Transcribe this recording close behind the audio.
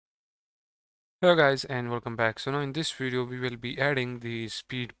Hello guys and welcome back. So now in this video we will be adding the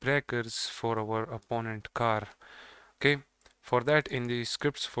speed breakers for our opponent car. Okay, for that in the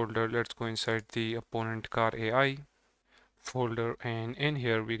scripts folder, let's go inside the opponent car AI folder, and in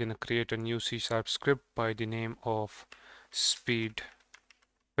here we're gonna create a new C# script by the name of speed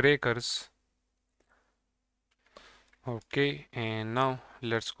breakers. Okay, and now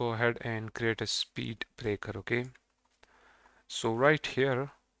let's go ahead and create a speed breaker. Okay, so right here,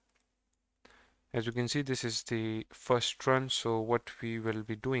 as you can see, this is the first run. So what we will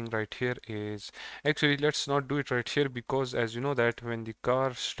be doing right here is, actually let's not do it right here, because as you know that when the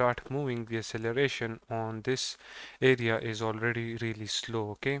car start moving, the acceleration on this area is already really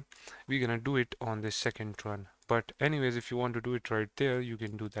slow. Okay, we're gonna do it on the second run, but anyways, if you want to do it right there, you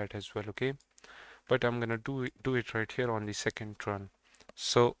can do that as well. Okay, but I'm gonna do it right here on the second run.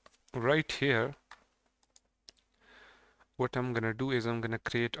 So right here, what I'm gonna do is I'm gonna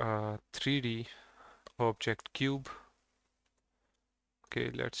create a 3D object cube. Okay,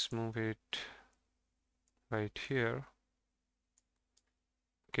 let's move it right here.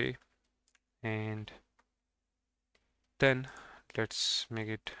 Okay, and then let's make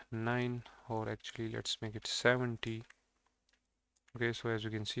it 9, or actually let's make it 70. Okay, so as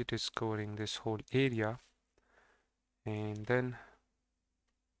you can see, it is covering this whole area. And then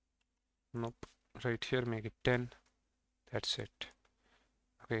nope, right here make it 10. That's it.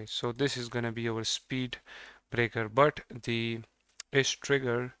 Okay, so this is gonna be our speed breaker, but the edge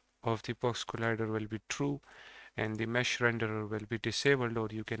trigger of the box collider will be true and the mesh renderer will be disabled, or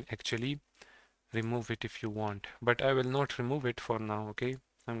you can actually remove it if you want, but I will not remove it for now. Okay,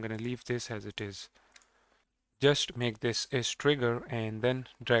 I'm gonna leave this as it is. Just make this as trigger and then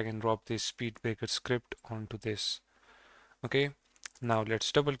drag and drop this speed breaker script onto this. Okay, now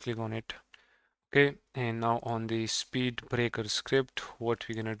let's double click on it. Okay, and now on the speed breaker script, what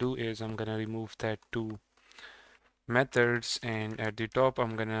we're gonna do is I'm gonna remove that two methods, and at the top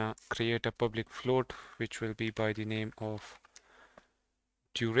I'm gonna create a public float which will be by the name of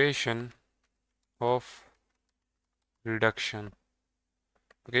duration of reduction.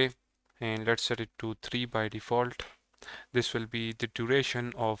 Okay, and let's set it to 3 by default. This will be the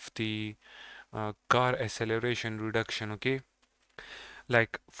duration of the car acceleration reduction. Okay,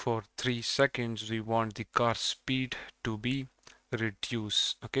 like for 3 seconds we want the car speed to be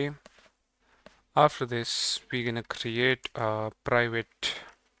reduced. Okay, after this we're gonna create a private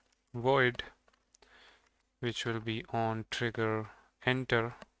void which will be on trigger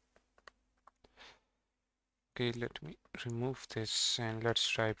enter. Okay, let me remove this and let's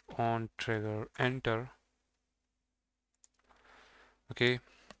type on trigger enter. Okay,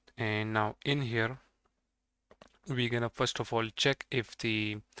 and now in here we're gonna first of all check if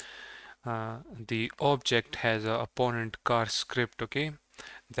the object has a opponent car script. Okay,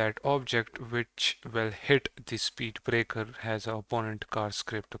 that object which will hit the speed breaker has a opponent car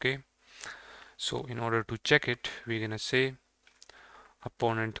script. Okay, so in order to check it, we're gonna say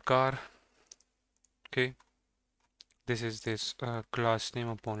opponent car. Okay, this is this class name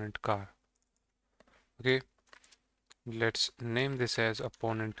opponent car. Okay, let's name this as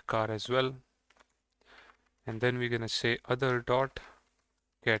opponent car as well, and then we're gonna say other dot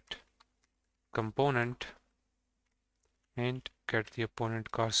get component and get the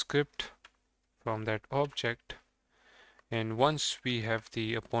opponent car script from that object. And once we have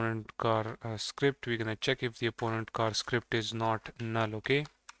the opponent car script, we're gonna check if the opponent car script is not null. Okay,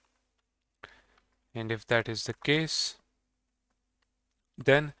 and if that is the case,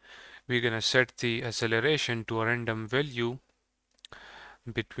 then we're gonna set the acceleration to a random value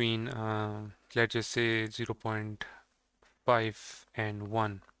between let's just say 0.5 and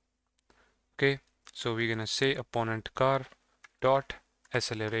 1. Okay, so we're gonna say opponent car dot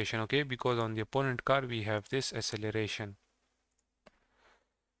acceleration. Okay, because on the opponent car we have this acceleration.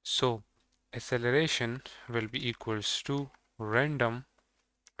 So acceleration will be equals to random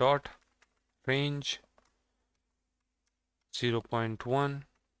dot range 0.1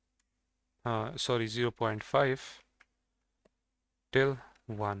 sorry 0.5 till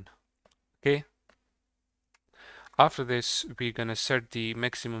 1. Okay, after this we're gonna set the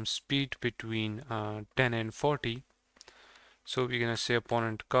maximum speed between 10 and 40. So we're gonna say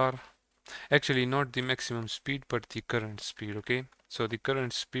opponent car, actually not the maximum speed but the current speed. Okay, so the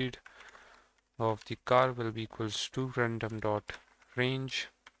current speed of the car will be equals to random dot range,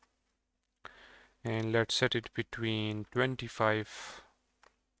 and let's set it between 25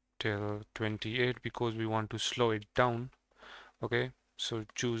 till 28 because we want to slow it down. Okay, so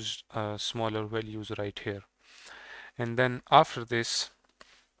choose smaller values right here, and then after this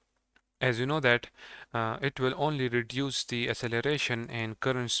as you know that it will only reduce the acceleration and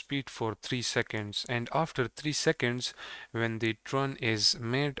current speed for 3 seconds, and after 3 seconds when the turn is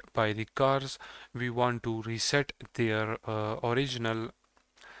made by the cars, we want to reset their original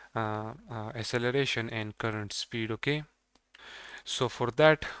acceleration and current speed. Okay, so for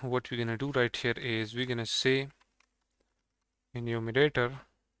that what we're gonna do right here is we're gonna say in numerator,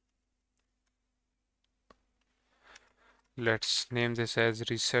 let's name this as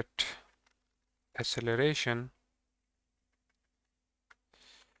reset acceleration.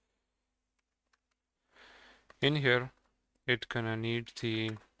 In here it gonna need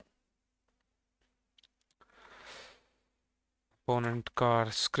the opponent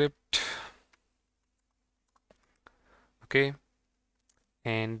car script. Okay,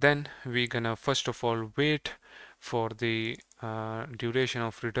 and then we're gonna first of all wait for the duration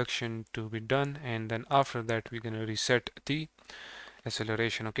of reduction to be done, and then after that we're gonna reset the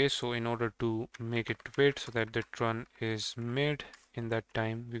acceleration. Okay, so in order to make it wait so that the run is made in that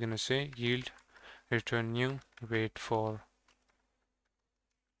time, we're gonna say yield return new wait for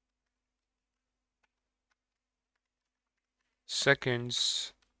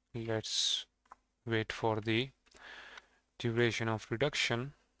seconds. Let's wait for the duration of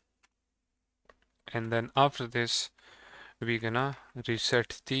reduction, and then after this we're gonna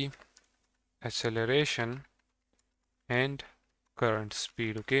reset the acceleration and current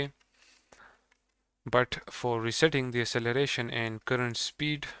speed. Okay, but for resetting the acceleration and current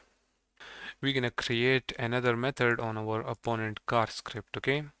speed, we're gonna create another method on our opponent car script.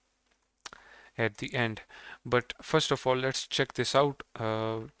 Okay, at the end. But first of all, let's check this out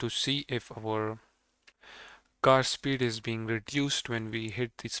to see if our car speed is being reduced when we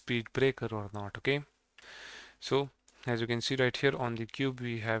hit the speed breaker or not. Okay, so as you can see right here on the cube,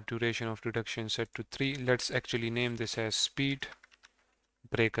 we have duration of reduction set to 3. Let's actually name this as speed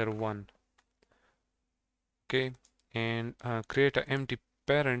breaker 1. Okay, and create an empty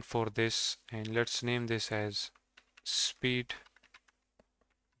parent for this, and let's name this as speed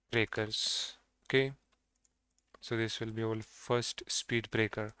breakers. Okay, so this will be our first speed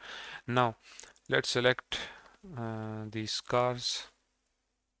breaker. Now let's select these cars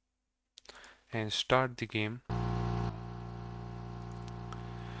and start the game.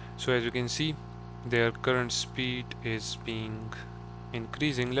 So as you can see, their current speed is being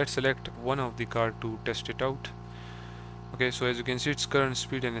increasing. Let's select one of the car to test it out. Okay, so as you can see, its current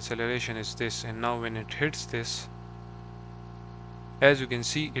speed and acceleration is this, and now when it hits this, as you can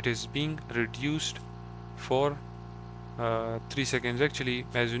see, it is being reduced for 3 seconds. Actually,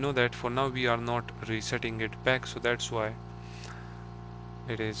 as you know that for now we are not resetting it back, so that's why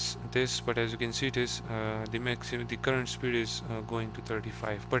it is this. But as you can see, it is the current speed is going to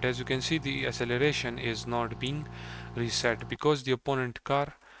 35, but as you can see, the acceleration is not being reset because the opponent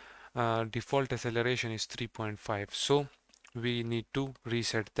car default acceleration is 3.5, so we need to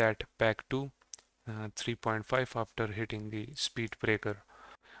reset that back to 3.5 after hitting the speed breaker.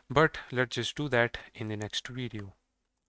 But let's just do that in the next video.